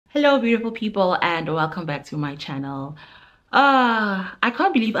Hello, beautiful people, and welcome back to my channel. I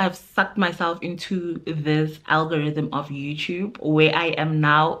can't believe I've sucked myself into this algorithm of YouTube where I am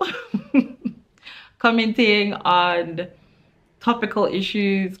now commenting on topical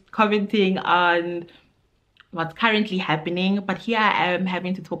issues, commenting on what's currently happening. But here I am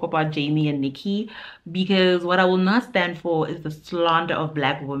having to talk about Jamie and Nikki because what I will not stand for is the slander of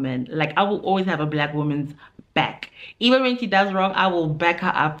black women. Like, I will always have a black woman's back. Even when she does wrong, I will back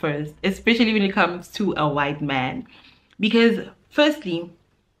her up first, especially when it comes to a white man. Because firstly,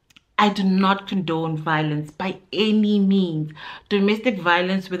 I do not condone violence by any means. Domestic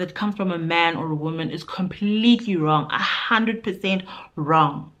violence, whether it comes from a man or a woman, is completely wrong, 100%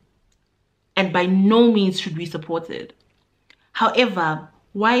 wrong. And by no means should we support it. However,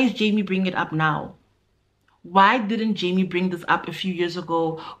 why is Jamie bringing it up now? Why didn't Jamie bring this up a few years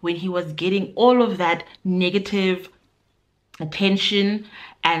ago when he was getting all of that negative attention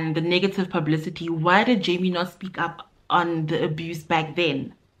and the negative publicity? Why did Jamie not speak up on the abuse back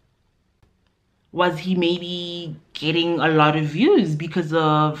then? Was he maybe getting a lot of views because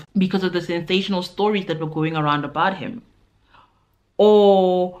of the sensational stories that were going around about him?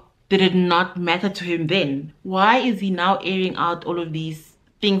 Or did it not matter to him then? Why is he now airing out all of these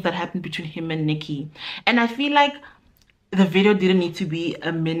things that happened between him and Nikki? And I feel like the video didn't need to be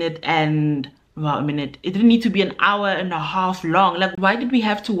a minute and, well, a minute. It didn't need to be an hour and a half long. Like, why did we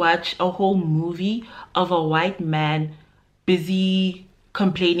have to watch a whole movie of a white man busy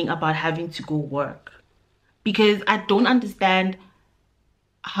complaining about having to go work? Because I don't understand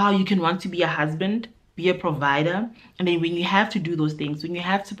how you can want to be a husband, be a provider, and then when you have to do those things, when you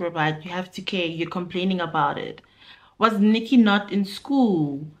have to provide, you have to care, you're complaining about it. Was Nikki not in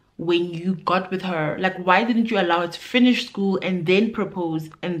school when you got with her? Like, why didn't you allow her to finish school and then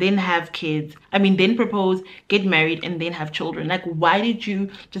propose and then have kids? I mean, then propose, get married, and then have children. Like, why did you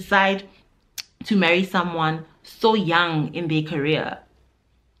decide to marry someone so young in their career?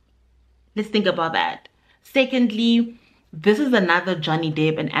 Let's think about that. Secondly, this is another Johnny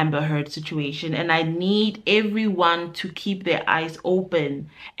Depp and Amber Heard situation, and I need everyone to keep their eyes open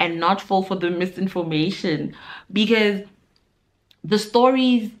and not fall for the misinformation, because the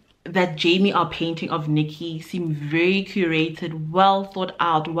stories that Jamie are painting of Nikki seem very curated, well thought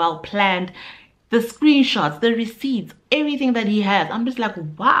out, well planned. The screenshots, the receipts, everything that he has, I'm just like,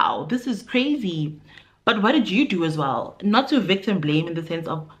 wow, this is crazy. But what did you do as well? Not to victim blame in the sense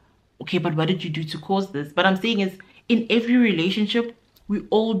of, okay, but what did you do to cause this? But I'm saying is, in every relationship, we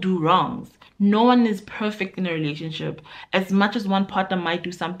all do wrongs. No one is perfect in a relationship. As much as one partner might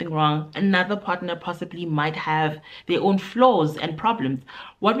do something wrong, another partner possibly might have their own flaws and problems.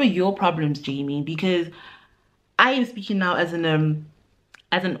 What were your problems, Jamie? Because I am speaking now as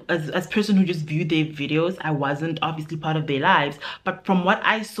as person who just viewed their videos. I wasn't obviously part of their lives, but from what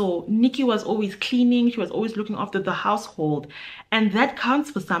I saw, Nikki was always cleaning, she was always looking after the household, and that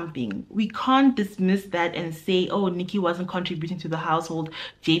counts for something. We can't dismiss that and say, oh, Nikki wasn't contributing to the household,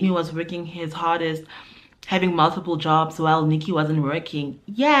 Jamie was working his hardest, having multiple jobs while Nikki wasn't working.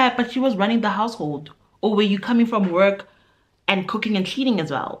 Yeah, but she was running the household. Or were you coming from work and cooking and cleaning as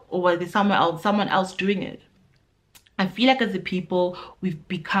well? Or was there someone else doing it? I feel like as a people, we've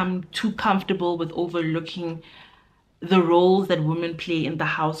become too comfortable with overlooking the roles that women play in the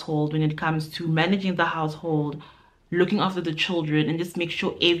household when it comes to managing the household, looking after the children, and just make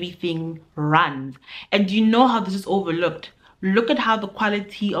sure everything runs. And do you know how this is overlooked? Look at how the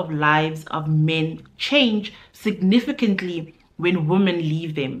quality of lives of men change significantly when women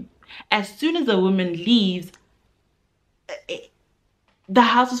leave them. As soon as a woman leaves, the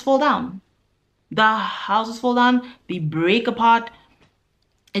houses fall down. The houses fall down, they break apart,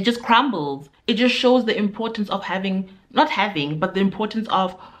 it just crumbles. It just shows the importance of not having, but the importance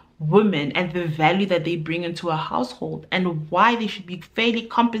of women and the value that they bring into a household, and why they should be fairly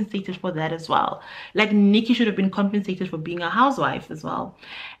compensated for that as well. Like, Nikki should have been compensated for being a housewife as well.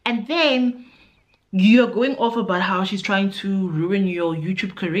 And then you're going off about how she's trying to ruin your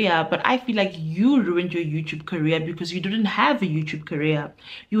YouTube career, but I feel like you ruined your YouTube career because you didn't have a YouTube career.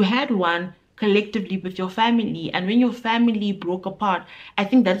 You had one collectively with your family, and when your family broke apart, I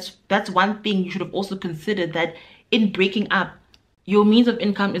think that's one thing you should have also considered, that in breaking up, your means of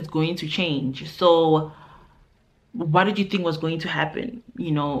income is going to change. So what did you think was going to happen? You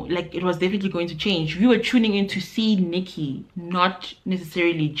know, like, it was definitely going to change. We were tuning in to see Nikki, not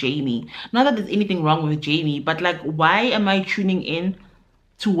necessarily Jamie. Not that there's anything wrong with Jamie, but like, why am I tuning in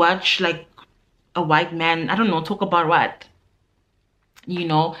to watch like a white man, I don't know, talk about what? You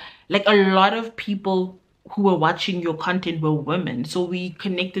know, like, a lot of people who were watching your content were women, so we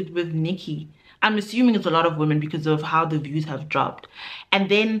connected with Nikki. I'm assuming it's a lot of women because of how the views have dropped. And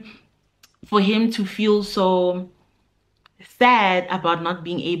then for him to feel so sad about not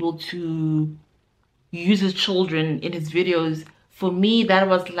being able to use his children in his videos, for me that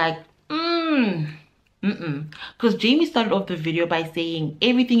was like because Jamie started off the video by saying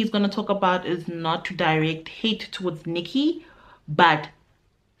everything he's going to talk about is not to direct hate towards Nikki, but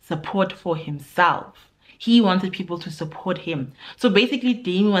support for himself. He wanted people to support him. So basically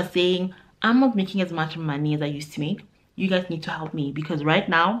Jamie was saying, I'm not making as much money as I used to make. You guys need to help me because right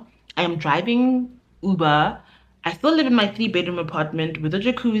now I am driving Uber. I still live in my 3-bedroom apartment with a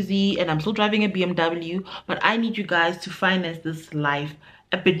jacuzzi and I'm still driving a BMW, but I need you guys to finance this life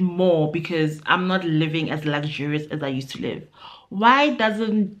a bit more because I'm not living as luxurious as I used to live. Why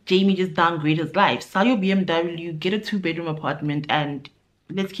doesn't Jamie just downgrade his life? Sell your BMW, get a 2-bedroom apartment, and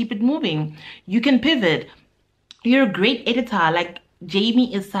let's keep it moving. You can pivot. You're a great editor. Like,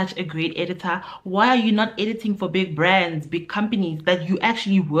 Jamie is such a great editor. Why are you not editing for big brands, big companies that you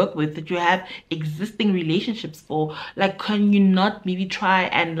actually work with, that you have existing relationships for? Like, can you not maybe try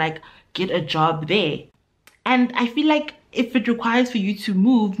and like get a job there? And I feel like if it requires for you to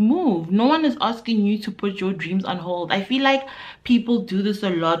move, move. No one is asking you to put your dreams on hold. I feel like people do this a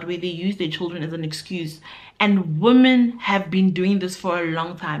lot where they use their children as an excuse. And women have been doing this for a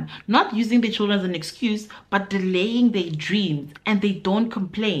long time. Not using their children as an excuse, but delaying their dreams. And they don't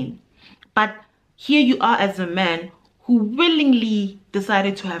complain. But here you are as a man who willingly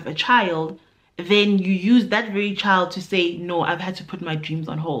decided to have a child. Then you use that very child to say, no, I've had to put my dreams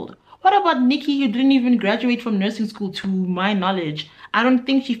on hold. What about Nikki, who didn't even graduate from nursing school to my knowledge? I don't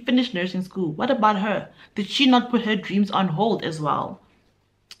think she finished nursing school. What about her? Did she not put her dreams on hold as well?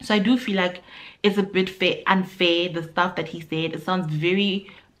 So I do feel like it's a bit unfair, the stuff that he said. It sounds very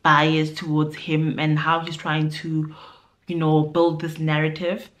biased towards him and how he's trying to, you know, build this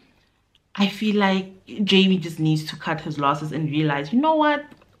narrative. I feel like Jamie just needs to cut his losses and realize, you know what?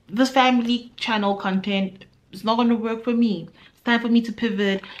 This family channel content is not going to work for me. It's time for me to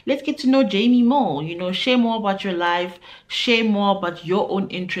pivot. Let's get to know Jamie more, you know, share more about your life, share more about your own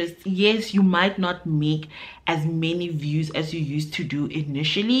interests. Yes, you might not make as many views as you used to do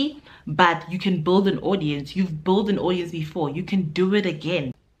initially, but you can build an audience. You've built an audience before. You can do it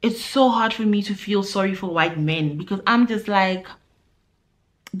again. It's so hard for me to feel sorry for white men because I'm just like,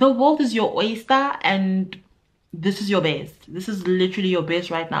 the world is your oyster and this is your best. This is literally your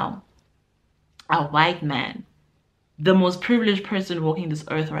best right now. A white man, the most privileged person walking this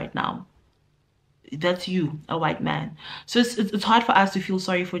earth right now, that's you, a white man. So it's hard for us to feel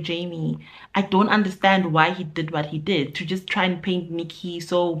sorry for Jamie. I don't understand why he did what he did, to just try and paint Nikki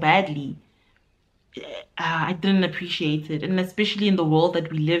so badly. I didn't appreciate it. And especially in the world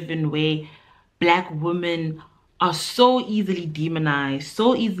that we live in, where black women are so easily demonized,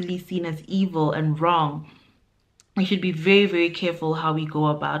 so easily seen as evil and wrong. We should be very, very careful how we go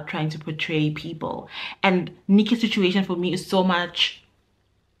about trying to portray people. And Nikki's situation for me is so much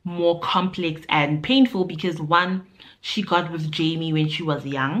more complex and painful because, one, she got with Jamie when she was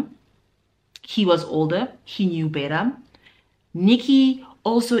young. He was older. He knew better. Nikki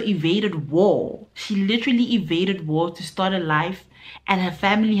also evaded war. She literally evaded war to start a life, and her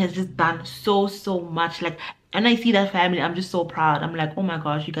family has just done so much. Like, and I see that family, I'm just so proud. I'm like, oh my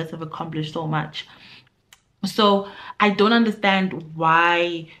gosh, you guys have accomplished so much. So I don't understand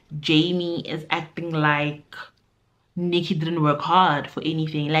why Jamie is acting like Nikki didn't work hard for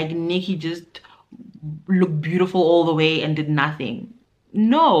anything. Like, Nikki just looked beautiful all the way and did nothing.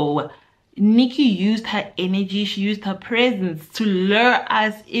 No, Nikki used her energy, she used her presence to lure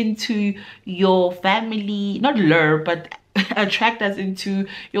us into your family. Not lure, but attract us into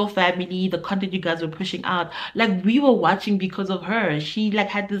your family, the content you guys were pushing out. Like, we were watching because of her. She like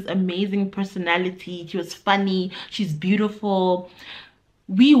had this amazing personality. She was funny, she's beautiful.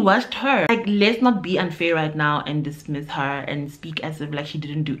 We watched her. Like, let's not be unfair right now and dismiss her and speak as if like she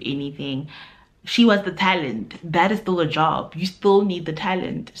didn't do anything. She was the talent. That is still a job. You still need the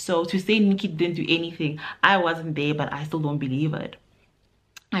talent. So to say Nikki didn't do anything, I wasn't there, but I still don't believe it.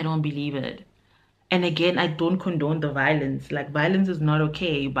 I don't believe it. And again, I don't condone the violence. Like, violence is not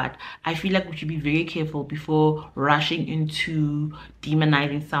okay, but I feel like we should be very careful before rushing into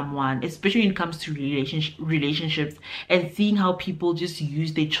demonizing someone, especially when it comes to relationships, and seeing how people just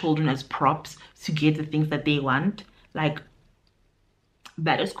use their children as props to get the things that they want. Like,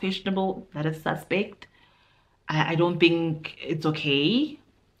 that is questionable. That is suspect. I don't think it's okay.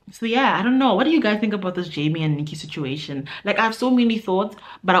 So yeah, I don't know. What do you guys think about this Jamie and Nikki situation? Like, I have so many thoughts,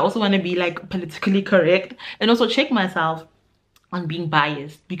 but I also want to be like politically correct and also check myself on being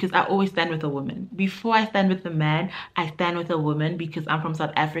biased, because I always stand with a woman. Before I stand with a man, I stand with a woman, because I'm from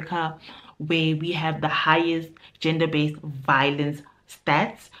South Africa, where we have the highest gender-based violence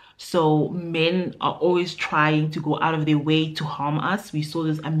stats. So men are always trying to go out of their way to harm us. We saw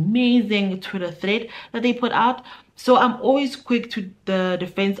this amazing Twitter thread that they put out. So I'm always quick to the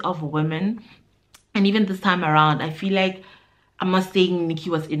defense of women. And even this time around, I feel like I'm not saying Nikki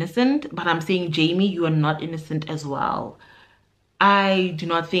was innocent, but I'm saying, Jamie, you are not innocent as well. I do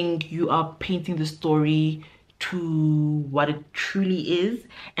not think you are painting the story to what it truly is.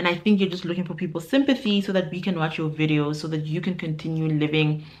 And I think you're just looking for people's sympathy so that we can watch your videos, so that you can continue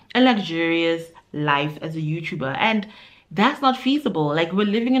living a luxurious life as a YouTuber. And that's not feasible. Like, we're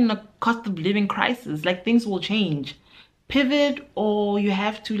living in a cost of living crisis. Like, things will change. Pivot, or you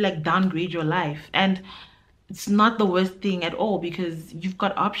have to like downgrade your life. And it's not the worst thing at all, because you've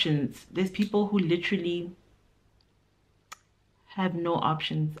got options. There's people who literally have no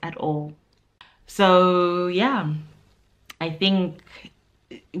options at all. So yeah, I think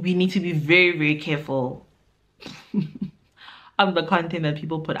we need to be very, very careful of the content that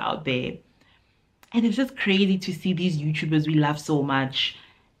people put out there. And it's just crazy to see these YouTubers we love so much.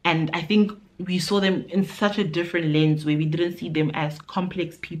 And I think we saw them in such a different lens, where we didn't see them as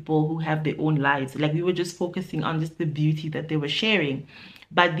complex people who have their own lives. Like, we were just focusing on just the beauty that they were sharing.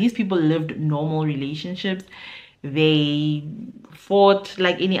 But these people lived normal relationships. They fought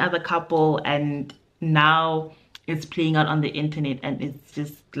like any other couple, and now it's playing out on the internet, and it's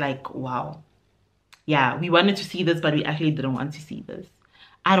just like, wow. Yeah, we wanted to see this, but we actually didn't want to see this.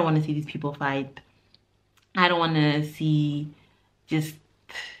 I don't want to see these people fight. I don't want to see just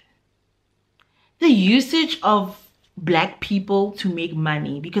the usage of Black people to make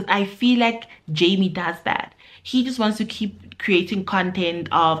money, because I feel like Jamie does that. He just wants to keep creating content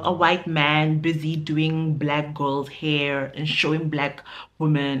of a white man busy doing Black girls' hair and showing Black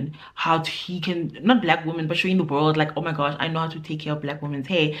women how to, he can, not Black women, but showing the world like, oh my gosh, I know how to take care of Black women's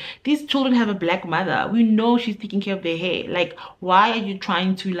hair. These children have a Black mother. We know she's taking care of their hair. Like, why are you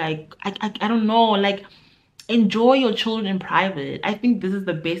trying to like, I don't know, like, enjoy your children in private. I think this is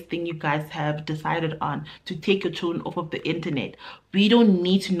the best thing you guys have decided on, to take your children off of the internet. We don't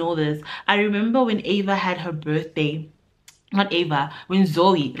need to know this. I remember when Ava had her birthday, not Ava, when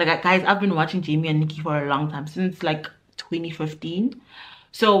Zoe, like, guys, I've been watching Jamie and Nikki for a long time, since like 2015.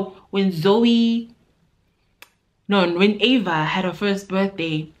 So when when Ava had her first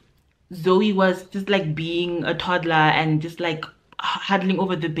birthday, Zoe was just like being a toddler and just like huddling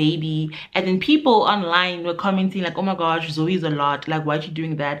over the baby, and then people online were commenting like, oh my gosh, Zoe's a lot, like, why are you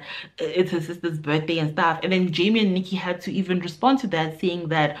doing that, it's her sister's birthday and stuff. And then Jamie and Nikki had to even respond to that, saying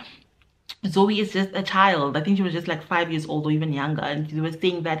that Zoe is just a child. I think she was just like 5 years old or even younger, and they were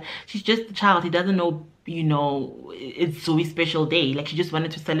saying that she's just a child. He doesn't know, you know, it's Zoe's special day. Like, she just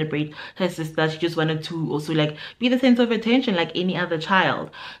wanted to celebrate her sister. She just wanted to also like be the center of attention like any other child.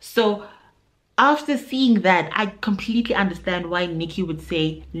 So after seeing that, I completely understand why Nikki would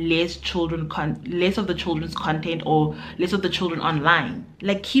say less of the children's content, or less of the children online.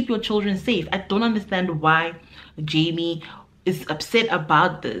 Like, keep your children safe. I don't understand why Jamie is upset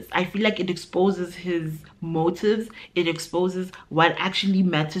about this. I feel like it exposes his motives. It exposes what actually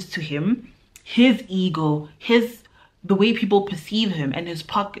matters to him, his ego, the way people perceive him, and his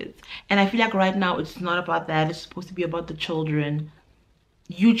pockets. And I feel like right now it's not about that. It's supposed to be about the children.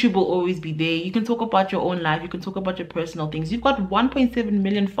 YouTube will always be there. You can talk about your own life. You can talk about your personal things. You've got 1.7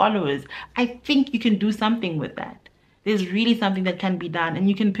 million followers. I think you can do something with that. There's really something that can be done, and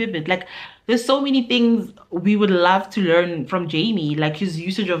you can pivot. Like, there's so many things we would love to learn from Jamie, like his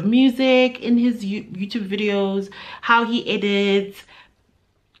usage of music in his YouTube videos, how he edits.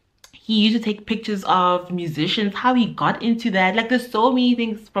 He used to take pictures of musicians, how he got into that. Like, there's so many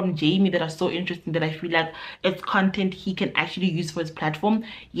things from Jamie that are so interesting that I feel like it's content he can actually use for his platform.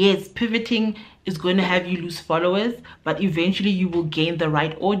 Yes, pivoting is going to have you lose followers, but eventually you will gain the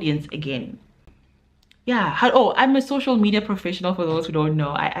right audience again. Yeah. Oh, I'm a social media professional, for those who don't know.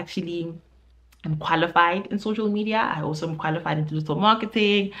 I actually am qualified in social media. I also am qualified in digital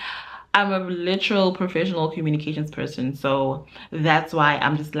marketing. I'm a literal professional communications person, so that's why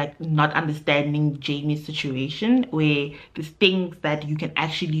I'm just like not understanding Jamie's situation, where there's things that you can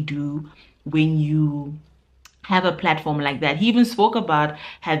actually do when you have a platform like that. He even spoke about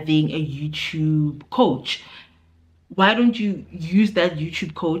having a YouTube coach. Why don't you use that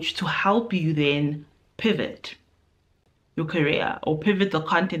YouTube coach to help you then pivot your career, or pivot the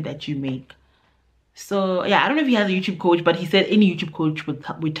content that you make? So yeah, I don't know if he has a YouTube coach, but he said any YouTube coach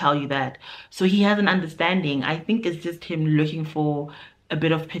would tell you that. So he has an understanding. I think it's just him looking for a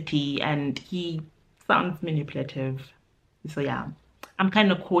bit of pity, and he sounds manipulative. So yeah, I'm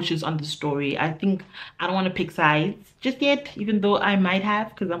kind of cautious on the story. I think I don't want to pick sides just yet, even though I might have,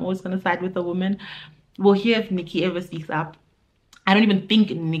 because I'm always going to side with the woman. We'll hear if Nikki ever speaks up. I don't even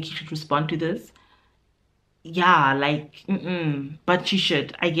think Nikki should respond to this. Yeah, like, but she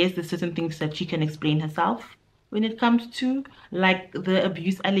should. I guess there's certain things that she can explain herself when it comes to like the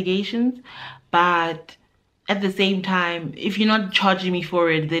abuse allegations. But at the same time, if you're not charging me for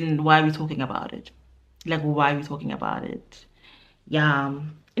it, then why are we talking about it? Like, why are we talking about it? Yeah,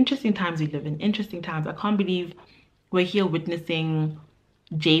 interesting times we live in. Interesting times. I can't believe we're here witnessing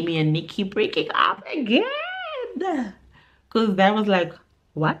Jamie and Nikki breaking up again. Because that was like,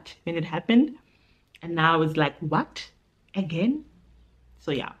 what? When it happened? And now it's like, what? Again?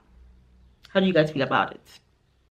 So yeah. How do you guys feel about it?